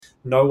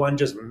No one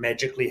just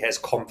magically has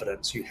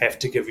confidence. You have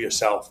to give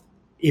yourself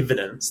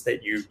evidence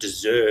that you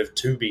deserve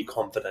to be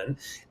confident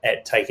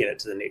at taking it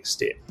to the next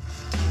step.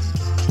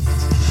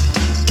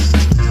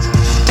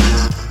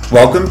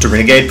 Welcome to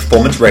Renegade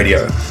Performance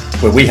Radio,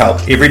 where we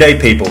help everyday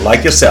people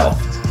like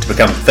yourself to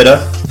become fitter,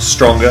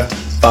 stronger,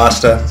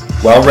 faster,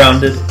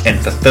 well-rounded, and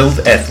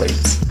fulfilled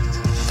athletes.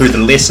 Through the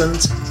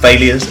lessons,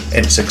 failures,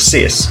 and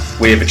success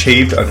we have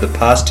achieved over the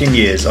past 10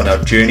 years on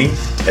our journey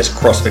as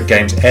CrossFit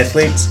Games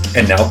athletes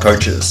and now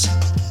coaches.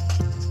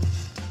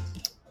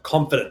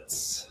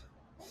 Confidence.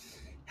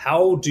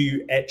 How do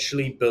you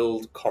actually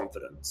build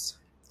confidence?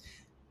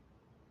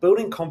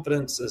 Building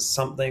confidence is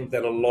something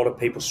that a lot of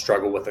people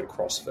struggle with in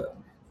CrossFit.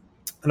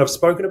 And I've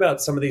spoken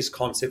about some of these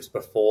concepts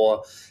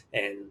before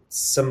and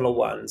similar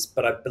ones,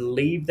 but I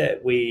believe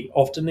that we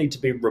often need to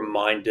be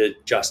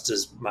reminded just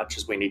as much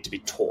as we need to be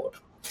taught.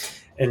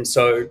 And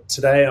so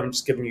today I'm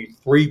just giving you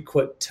 3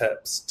 quick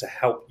tips to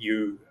help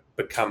you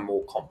become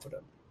more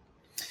confident.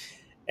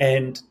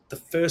 And the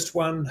first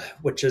one,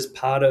 which is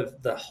part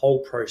of the whole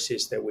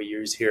process that we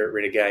use here at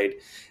Renegade,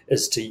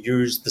 is to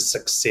use the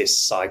success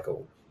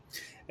cycle.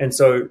 And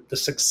so the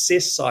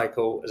success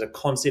cycle is a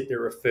concept that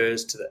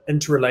refers to the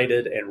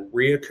interrelated and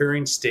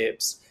reoccurring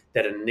steps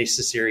that are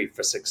necessary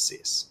for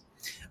success.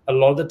 A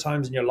lot of the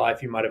times in your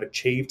life, you might have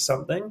achieved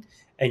something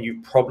and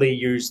you probably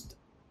used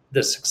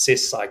the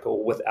success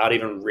cycle without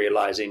even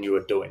realizing you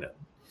were doing it.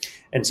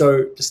 And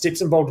so the steps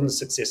involved in the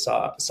success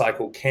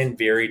cycle can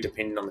vary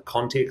depending on the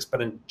context,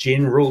 but in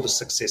general, the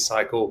success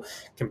cycle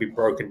can be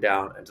broken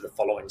down into the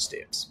following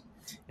steps.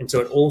 And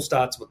so it all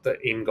starts with the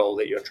end goal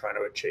that you're trying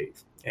to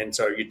achieve. And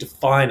so you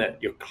define it,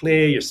 you're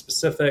clear, you're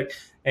specific,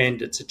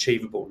 and it's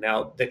achievable.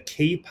 Now, the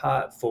key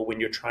part for when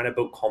you're trying to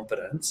build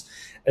confidence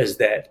is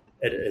that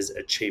it is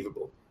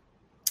achievable.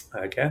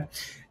 Okay.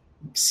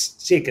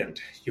 Second,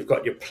 you've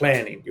got your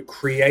planning. You're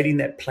creating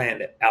that plan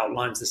that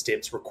outlines the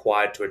steps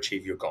required to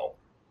achieve your goal.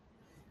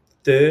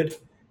 Third,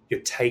 you're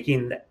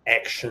taking the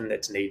action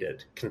that's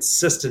needed,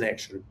 consistent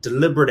action,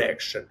 deliberate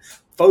action,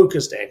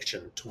 focused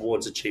action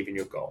towards achieving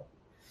your goal.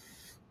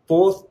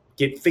 Fourth,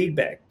 get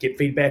feedback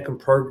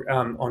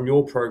on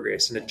your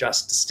progress and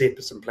adjust the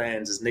steps and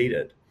plans as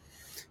needed.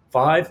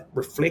 5,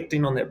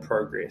 reflecting on that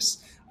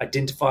progress.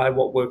 Identify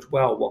what worked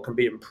well, what can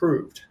be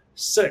improved.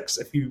 6,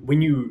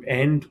 when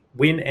and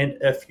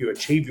if you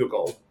achieve your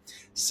goal,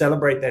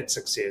 celebrate that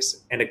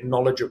success and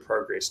acknowledge your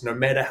progress, no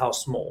matter how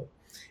small.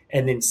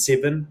 And then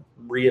 7,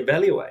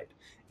 reevaluate.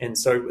 And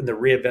so in the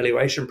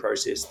reevaluation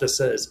process, this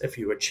is if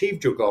you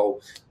achieved your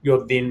goal,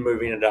 you're then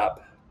moving it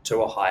up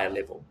to a higher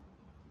level.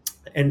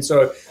 And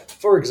so,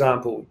 for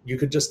example, you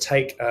could just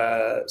take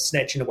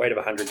snatching a weight of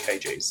 100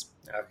 kgs.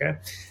 Okay.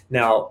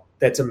 Now,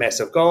 that's a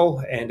massive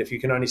goal. And if you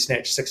can only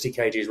snatch 60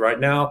 kgs right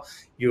now,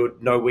 you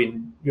would know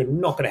when you're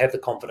not going to have the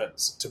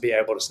confidence to be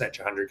able to snatch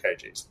 100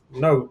 kgs.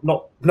 No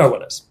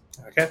one is.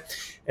 Okay.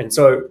 And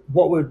so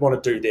what we'd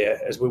want to do there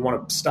is we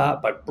want to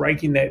start by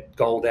breaking that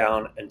goal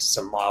down into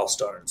some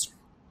milestones.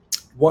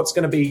 What's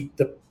going to be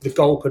the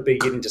goal could be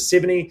getting to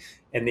 70,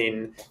 and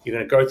then you're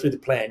going to go through the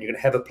plan. You're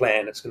going to have a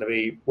plan. It's going to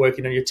be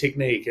working on your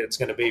technique. It's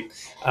going to be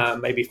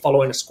maybe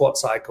following a squat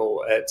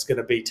cycle. It's going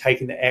to be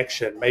taking the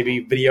action,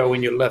 maybe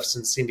videoing your lifts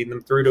and sending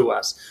them through to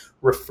us,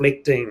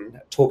 reflecting,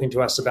 talking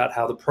to us about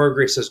how the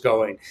progress is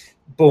going.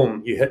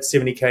 Boom, you hit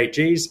 70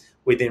 kgs.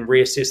 We then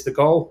reassess the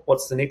goal.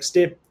 What's the next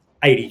step?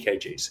 80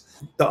 kgs.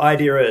 The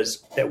idea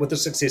is that with the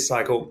success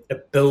cycle,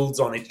 it builds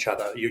on each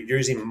other. You're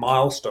using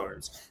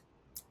milestones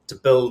to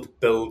build.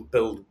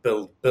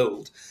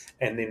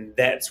 And then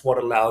that's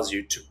what allows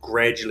you to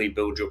gradually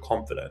build your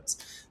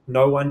confidence.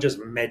 No one just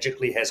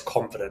magically has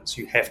confidence.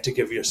 You have to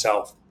give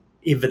yourself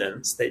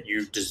evidence that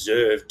you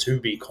deserve to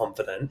be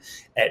confident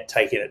at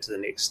taking it to the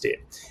next step.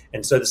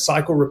 And so the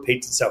cycle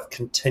repeats itself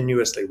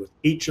continuously with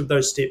each of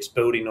those steps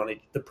building on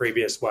the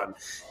previous one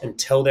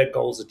until that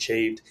goal is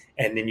achieved,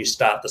 and then you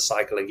start the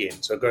cycle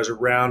again. So it goes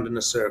around in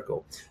a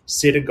circle.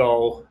 Set a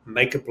goal,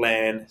 make a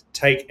plan,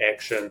 take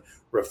action,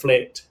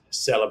 reflect,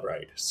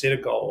 celebrate, set a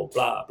goal,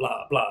 blah,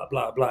 blah, blah,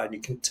 blah, blah. And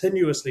you're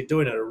continuously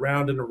doing it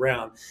around and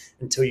around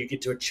until you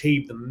get to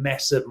achieve the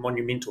massive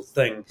monumental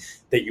thing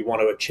that you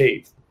want to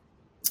achieve.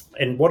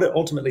 And what it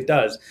ultimately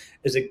does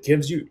is it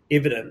gives you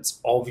evidence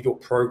of your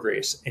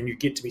progress, and you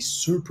get to be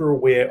super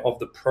aware of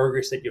the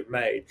progress that you've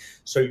made.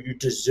 So you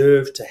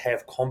deserve to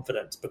have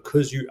confidence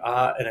because you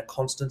are in a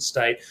constant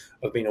state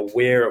of being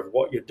aware of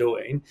what you're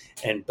doing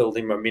and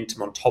building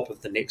momentum on top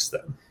of the next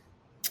thing.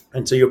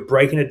 And so you're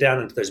breaking it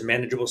down into those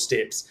manageable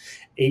steps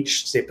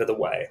each step of the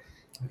way.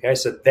 Okay,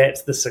 so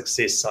that's the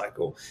success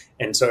cycle.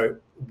 And so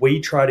we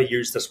try to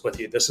use this with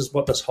you. This is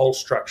what this whole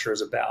structure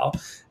is about,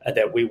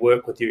 that we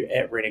work with you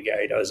at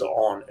Renegade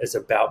is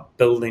about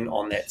building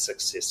on that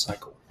success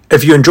cycle.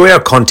 If you enjoy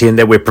our content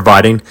that we're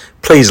providing,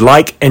 please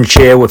like and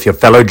share with your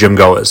fellow gym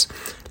goers.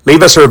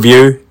 Leave us a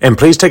review and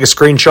please take a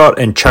screenshot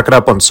and chuck it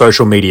up on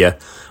social media.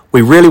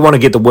 We really want to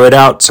get the word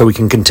out so we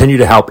can continue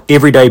to help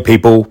everyday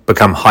people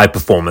become high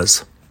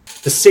performers.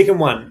 The second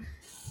one,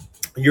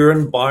 your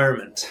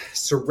environment,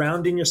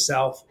 surrounding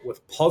yourself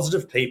with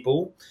positive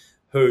people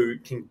who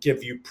can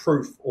give you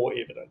proof or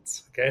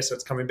evidence. Okay, so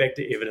it's coming back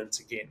to evidence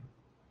again.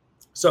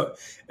 So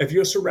if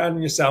you're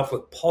surrounding yourself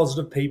with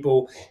positive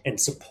people and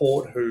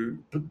support who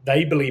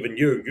they believe in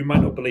you, you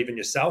might not believe in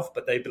yourself,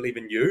 but they believe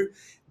in you,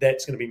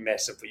 that's going to be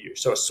massive for you.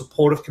 So a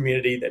supportive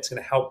community that's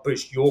going to help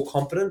boost your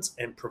confidence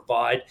and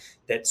provide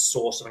that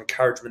source of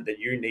encouragement that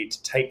you need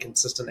to take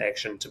consistent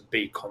action to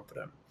be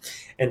confident.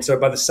 And so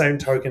by the same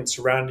token,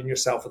 surrounding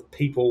yourself with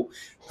people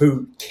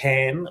who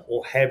can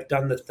or have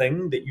done the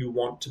thing that you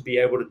want to be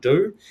able to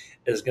do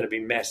is going to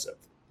be massive.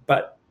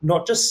 But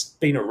not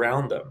just being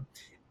around them.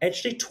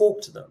 Actually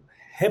talk to them,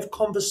 have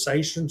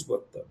conversations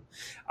with them,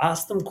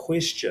 ask them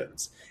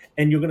questions,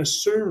 and you're going to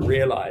soon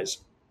realize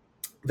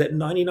that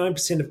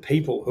 99% of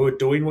people who are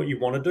doing what you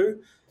want to do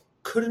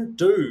couldn't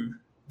do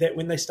that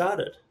when they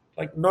started.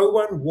 Like no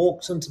one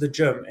walks into the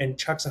gym and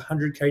chucks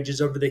 100 kgs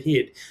over the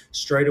head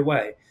straight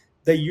away.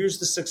 They use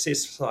the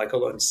success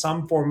cycle in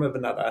some form or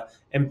another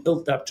and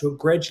built up to it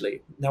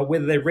gradually. Now,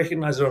 whether they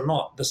recognize it or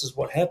not, this is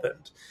what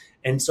happened.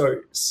 And so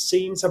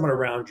seeing someone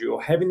around you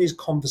or having these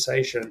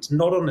conversations,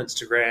 not on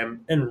Instagram,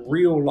 in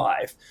real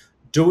life,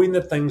 doing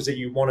the things that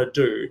you want to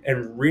do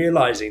and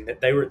realizing that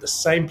they were at the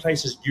same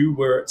place as you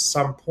were at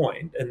some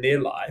point in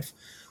their life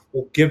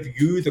will give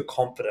you the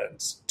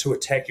confidence to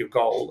attack your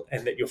goal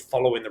and that you're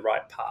following the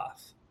right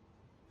path.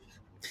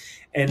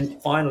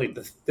 And finally,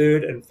 the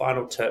third and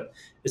final tip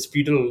is for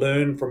you to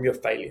learn from your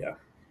failure.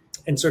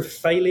 And so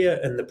failure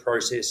in the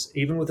process,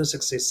 even with a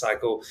success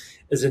cycle,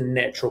 is a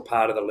natural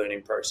part of the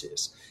learning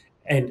process.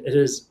 And it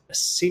is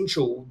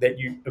essential that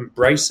you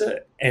embrace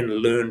it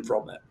and learn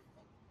from it.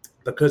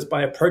 Because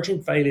by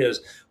approaching failures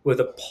with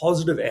a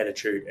positive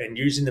attitude and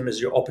using them as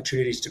your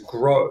opportunities to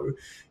grow,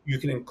 you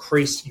can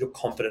increase your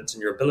confidence in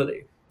your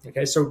ability.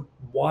 Okay, so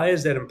why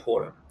is that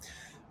important?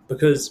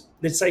 Because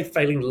let's say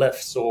failing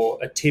lifts or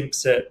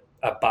attempts at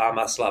a bar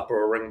muscle up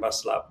or a ring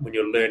muscle up when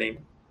you're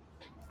learning,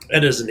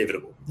 it is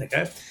inevitable,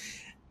 okay?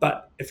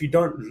 But if you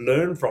don't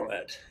learn from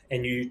it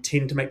and you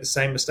tend to make the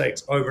same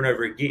mistakes over and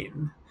over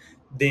again,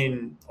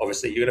 then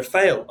obviously you're going to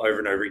fail over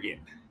and over again.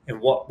 And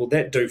what will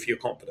that do for your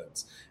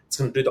confidence? It's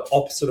going to do the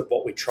opposite of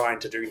what we're trying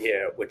to do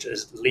here, which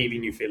is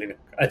leaving you feeling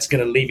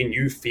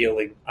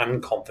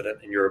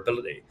unconfident in your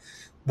ability,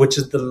 which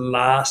is the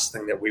last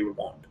thing that we would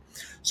want.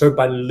 So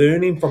by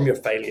learning from your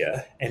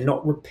failure and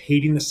not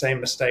repeating the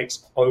same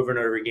mistakes over and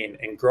over again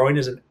and growing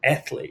as an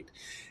athlete,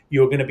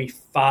 you're going to be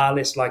far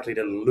less likely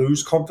to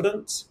lose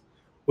confidence,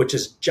 which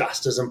is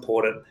just as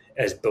important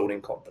as building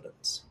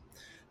confidence.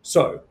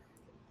 So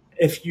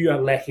if you are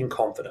lacking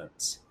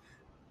confidence,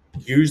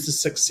 use the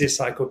success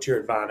cycle to your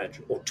advantage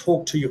or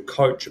talk to your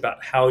coach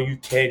about how you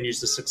can use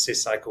the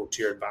success cycle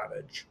to your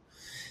advantage.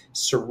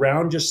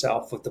 Surround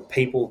yourself with the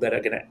people that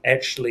are going to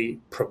actually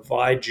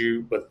provide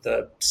you with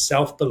the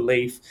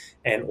self-belief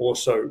and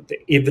also the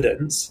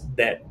evidence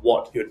that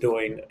what you're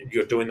doing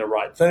the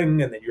right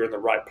thing and that you're in the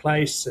right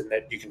place and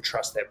that you can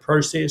trust that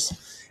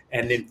process.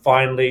 And then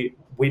finally,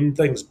 when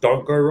things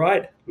don't go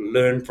right,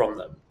 learn from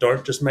them.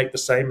 Don't just make the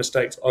same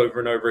mistakes over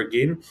and over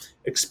again,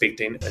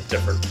 expecting a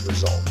different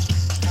result.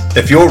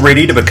 If you're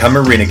ready to become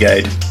a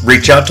renegade,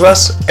 reach out to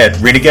us at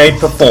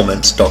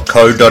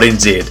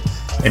renegadeperformance.co.nz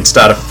and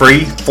start a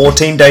free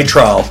 14-day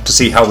trial to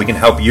see how we can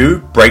help you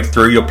break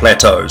through your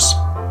plateaus.